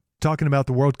talking about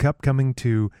the World Cup coming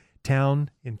to town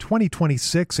in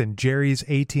 2026 and Jerry's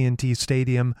AT&T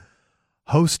Stadium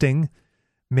hosting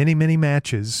many, many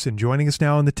matches. And joining us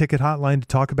now on the ticket hotline to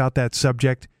talk about that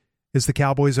subject is the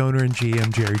Cowboys owner and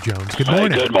GM, Jerry Jones. Good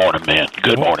morning. Hey, good morning, man.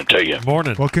 Good morning to you.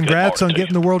 Morning. Well, congrats on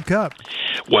getting the World Cup.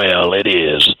 Well, it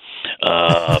is.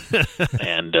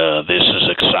 And this is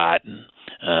exciting.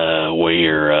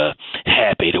 We're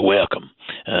happy to welcome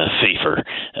FIFA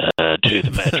to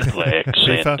the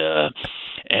Metroplex.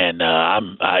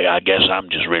 I guess I'm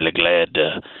just really glad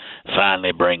to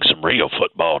finally bring some real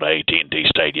football to AT&T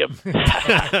Stadium.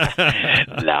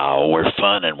 No, we're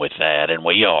funning with that, and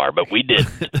we are, but we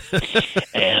didn't.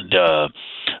 And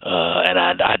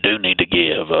I do need to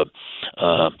give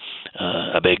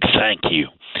a big thank you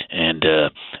and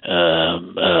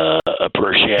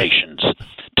appreciations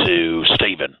to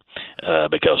Stephen,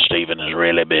 because Stephen has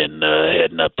really been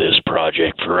heading up this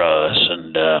project for us,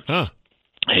 and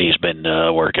he's been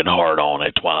working hard on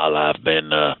it while I've been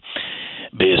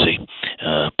busy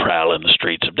prowling the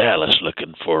streets of Dallas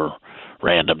looking for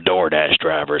random DoorDash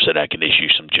drivers that I can issue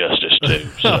some justice to.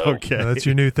 So, okay. That's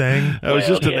your new thing? That was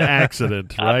just an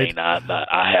accident, right? I mean,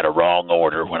 I had a wrong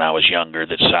order when I was younger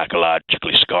that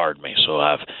psychologically scarred me, so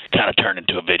I've kind of turned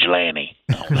into a vigilante.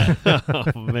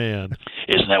 Oh, man.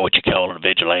 Isn't that what you call a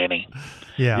vigilante?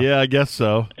 Yeah. Yeah, I guess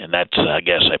so. And that's, I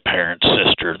guess, a parent's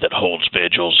sister that holds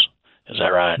vigils. Is that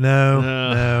right?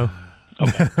 No.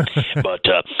 Okay. But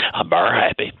I'm very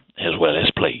happy as well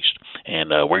as pleased. And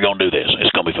we're going to do this.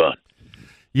 It's going to be fun.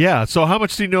 Yeah. So how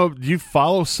much do you know? Do you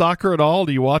follow soccer at all?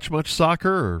 Do you watch much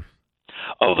soccer? Or?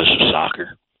 Oh, this is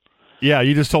soccer? Yeah,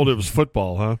 you just told it was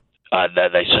football, huh?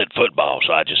 They said football,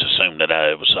 so I just assumed that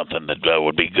it was something that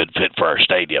would be a good fit for our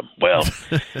stadium. Well,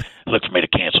 look for me to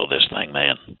cancel this thing,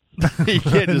 man. You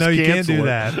can't just no, you can't cancel do it.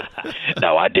 that.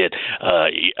 No, I did.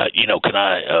 Can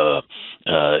I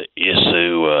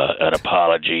issue an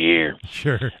apology here?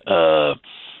 Sure.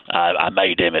 I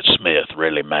made Emmitt Smith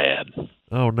really mad.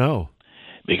 Oh, no.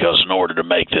 Because in order to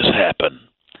make this happen,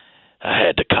 I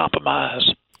had to compromise.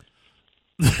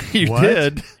 You What?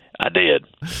 did? I did.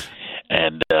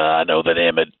 And I know that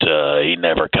Emmett, he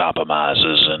never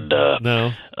compromises. And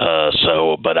No.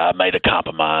 but I made a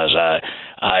compromise.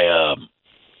 I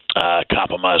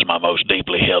compromised my most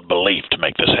deeply held belief to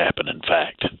make this happen, in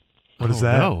fact. What is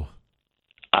that? No.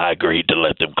 I agreed to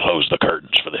let them close the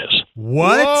curtains for this.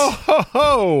 What?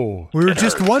 Whoa! We were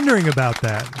just wondering about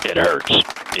that. It hurts.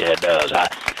 Yeah, it does.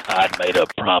 I'd made a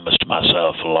promise to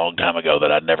myself a long time ago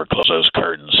that I'd never close those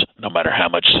curtains, no matter how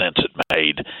much sense it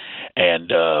made.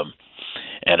 And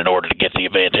in order to get the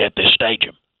event at this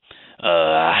stadium,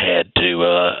 I had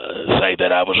to say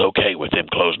that I was okay with them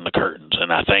closing the curtains,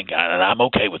 and I'm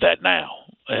okay with that now.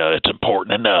 It's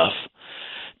important enough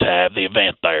to have the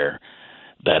event there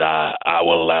that I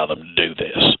will allow them to do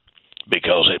this,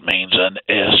 because it means an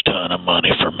ton of money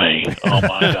for me. Oh,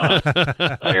 my God.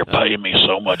 They're paying me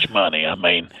so much money. I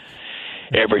mean,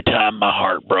 every time my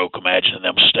heart broke imagining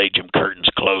them stadium curtains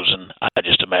closing, I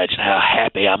just imagine how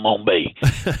happy I'm going to be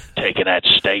taking that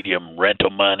stadium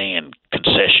rental money and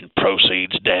concession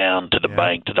proceeds down to the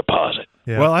bank to deposit.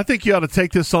 Yeah. Well, I think you ought to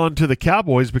take this on to the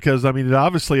Cowboys because, I mean, it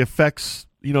obviously affects,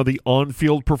 the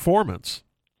on-field performance.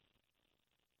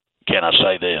 Can I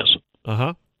say this?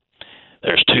 Uh-huh.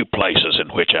 There's two places in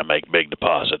which I make big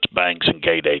deposits, banks and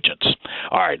gate agents.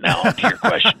 All right, now on to your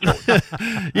question,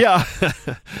 Jordan. Yeah.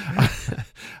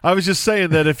 I was just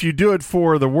saying that if you do it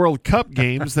for the World Cup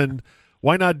games, then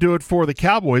why not do it for the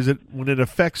Cowboys when it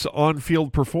affects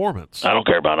on-field performance? I don't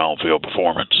care about on-field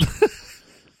performance.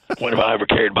 When have I ever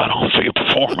cared about on-field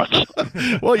performance?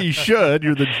 Well, you should.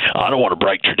 I don't want to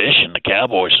break tradition. The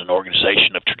Cowboys is an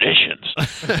organization of traditions.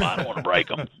 I don't want to break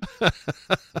them.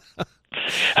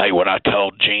 Hey, when I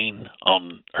called Jean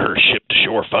on her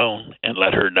ship-to-shore phone and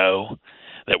let her know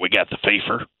that we got the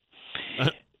fever,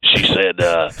 she said,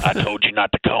 I told you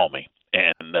not to call me.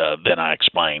 And then I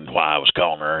explained why I was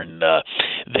calling her. And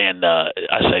then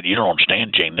I said, you don't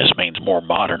understand, Gene. This means more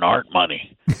modern art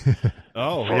money.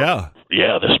 Oh, yeah.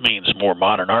 Yeah, this means more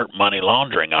modern art money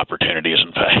laundering opportunities,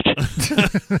 in fact.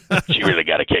 She really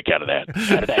got a kick out of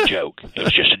that joke. It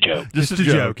was just a joke. Just a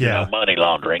joke, yeah. No money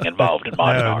laundering involved in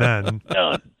modern art.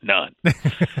 None.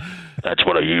 That's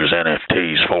what I use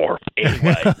NFTs for.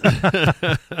 Anyway.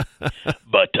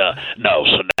 But, no,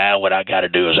 so now what I got to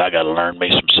do is I got to learn me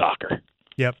some soccer.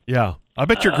 Yep. Yeah. I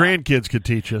bet your grandkids could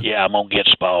teach you. Yeah, I'm going to get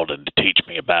Spalding to teach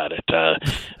me about it. As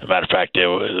a matter of fact,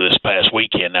 this past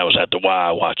weekend I was at the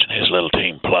Y watching his little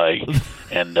team play.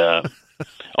 And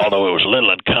although it was a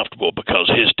little uncomfortable because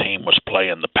his team was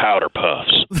playing the Powder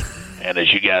Puffs. And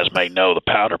as you guys may know, the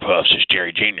Powder Puffs is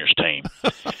Jerry Jr.'s team.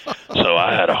 So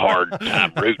I had a hard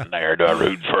time rooting there. Do I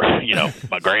root for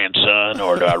my grandson,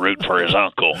 or do I root for his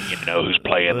uncle? Who's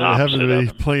playing the opposite Having to of be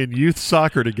him? playing youth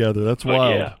soccer together. That's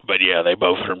wild. But they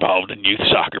both are involved in youth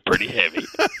soccer pretty heavy.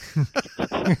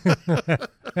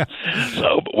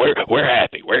 So, but we're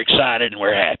happy. We're excited, and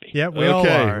we're happy. Yeah, we all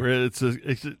are. It's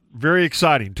very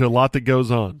exciting to a lot that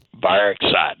goes on. Very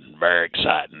exciting,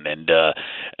 and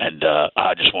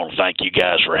I just want to thank you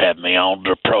guys for having me on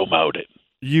to promote it.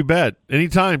 You bet.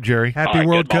 Anytime, Jerry. Happy All right,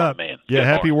 World good Cup. morning, man. Yeah, Good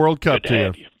happy morning. World Cup Good to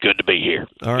have you. Good to be here.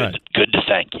 All right. Good to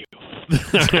thank you.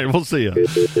 All right, we'll see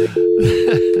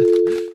you.